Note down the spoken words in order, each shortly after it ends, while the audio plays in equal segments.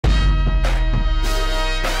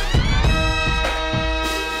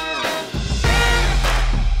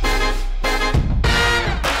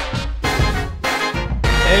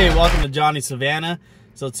Hey, welcome to Johnny Savannah.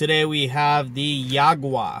 So today we have the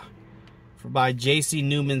Yagua by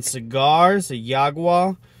Newman Cigars, a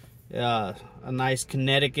Yagua, a nice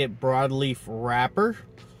Connecticut broadleaf wrapper.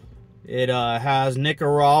 It has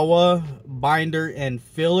Nicaragua binder and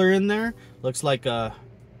filler in there. Looks like a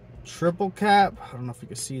triple cap. I don't know if you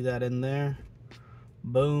can see that in there.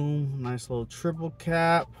 Boom, nice little triple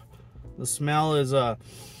cap. The smell is a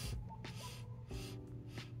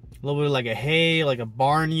little bit like a hay, like a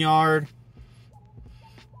barnyard.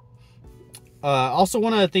 Also,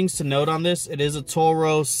 one of the things to note on this, it is a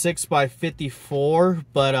Toro 6x54,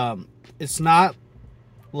 but it's not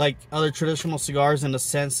like other traditional cigars in the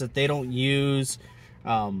sense that they don't use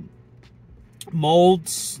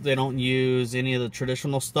molds. They don't use any of the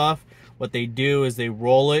traditional stuff. What they do is they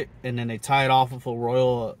roll it and then they tie it off with a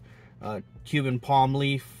royal Cuban palm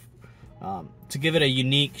leaf to give it a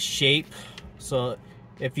unique shape. So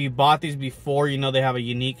if you bought these before, you know they have a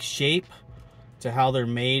unique shape to how they're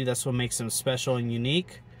made. That's what makes them special and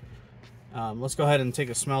unique. Let's go ahead and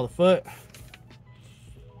take a smell of the foot.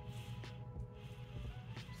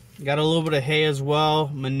 Got a little bit of hay as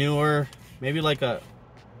well, manure, maybe like a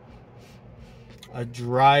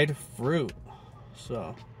dried fruit.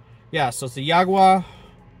 So yeah, so it's the Yagua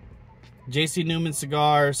Newman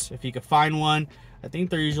Cigars. If you could find one, I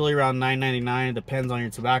think they're usually around $9.99. It depends on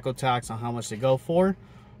your tobacco tax on how much they go for.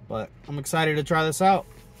 But I'm excited to try this out.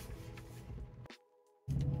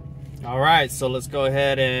 All right, so let's go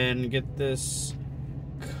ahead and get this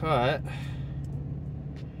cut.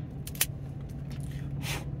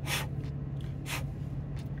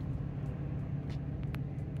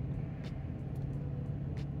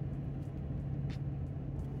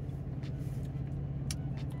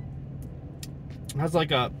 It has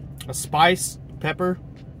like a spice pepper,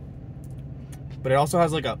 but it also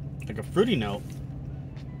has like a fruity note,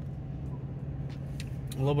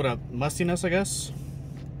 a little bit of mustiness, I guess.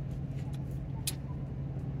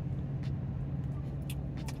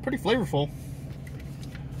 Pretty flavorful.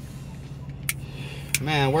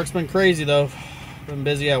 Man, work's been crazy though. Been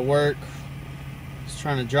busy at work. Just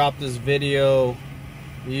trying to drop this video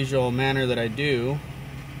the usual manner that I do,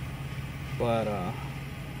 but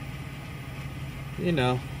you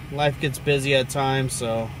know, life gets busy at times,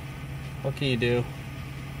 so what can you do?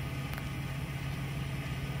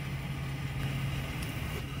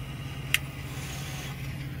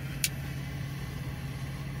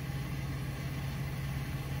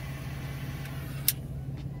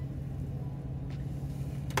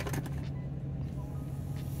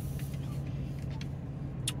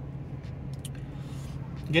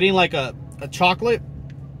 Getting like a chocolatey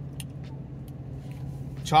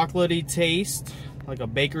taste, like a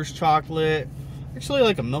baker's chocolate, actually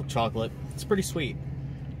like a milk chocolate. It's pretty sweet.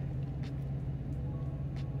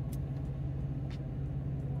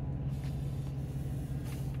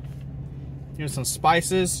 Here's some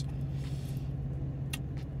spices,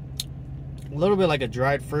 a little bit like a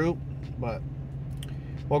dried fruit, but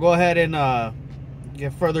we'll go ahead and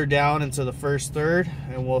get further down into the first third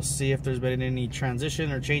and we'll see if there's been any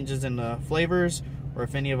transition or changes in the flavors or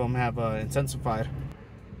if any of them have intensified.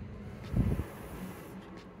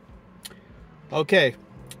 Okay,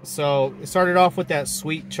 so it started off with that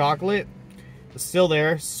sweet chocolate. It's still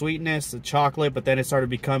there, sweetness, the chocolate, but then it started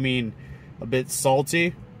becoming a bit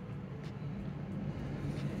salty.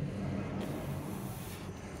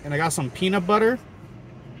 And I got some peanut butter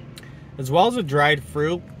as well as a dried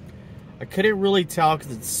fruit. I couldn't really tell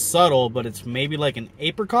because it's subtle, but it's maybe like an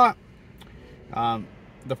apricot.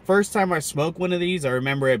 The first time I smoked one of these, I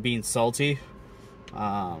remember it being salty.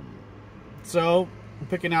 So I'm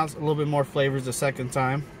picking out a little bit more flavors the second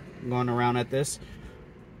time going around at this.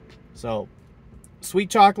 So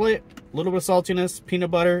sweet chocolate, a little bit of saltiness,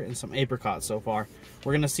 peanut butter, and some apricot so far.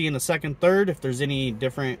 We're gonna see in the second third if there's any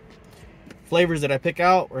different flavors that I pick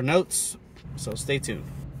out or notes, so stay tuned.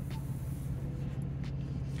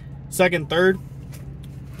 Second third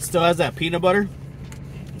still has that peanut butter.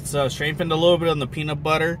 So strengthened a little bit on the peanut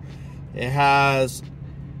butter. It has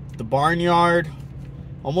the Barnyard,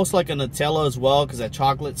 almost like a Nutella as well, because that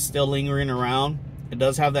chocolate's still lingering around. It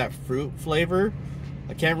does have that fruit flavor.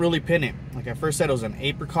 I can't really pin it. Like I first said, it was an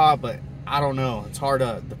apricot, but I don't know. It's hard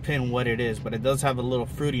to pin what it is, but it does have a little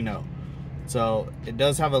fruity note. So it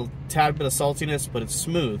does have a tad bit of saltiness, but it's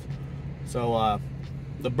smooth. So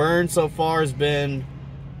the burn so far has been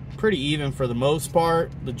pretty even for the most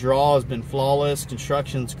part. The draw has been flawless.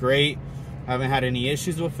 Construction's great. I haven't had any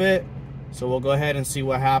issues with it. So we'll go ahead and see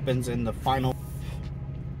what happens in the final.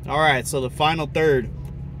 All right, so the final third.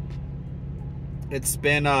 It's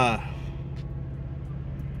been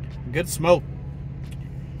good smoke.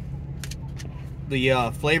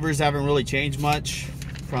 The flavors haven't really changed much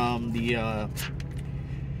from the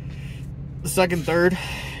second, third.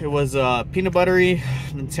 It was peanut buttery,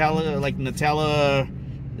 Nutella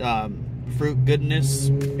fruit goodness.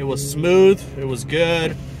 It was smooth. It was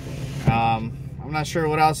good. I'm not sure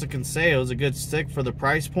what else I can say. It was a good stick for the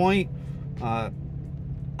price point. I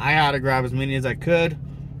had to grab as many as I could.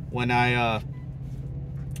 When I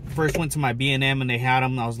first went to my B&M and they had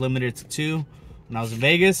them, I was limited to 2. When I was in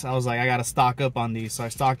Vegas, I was like, I gotta stock up on these. So I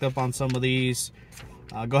stocked up on some of these.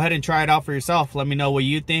 Go ahead and try it out for yourself. Let me know what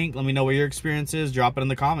you think. Let me know what your experience is. Drop it in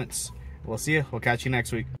the comments. We'll see you. We'll catch you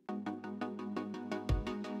next week.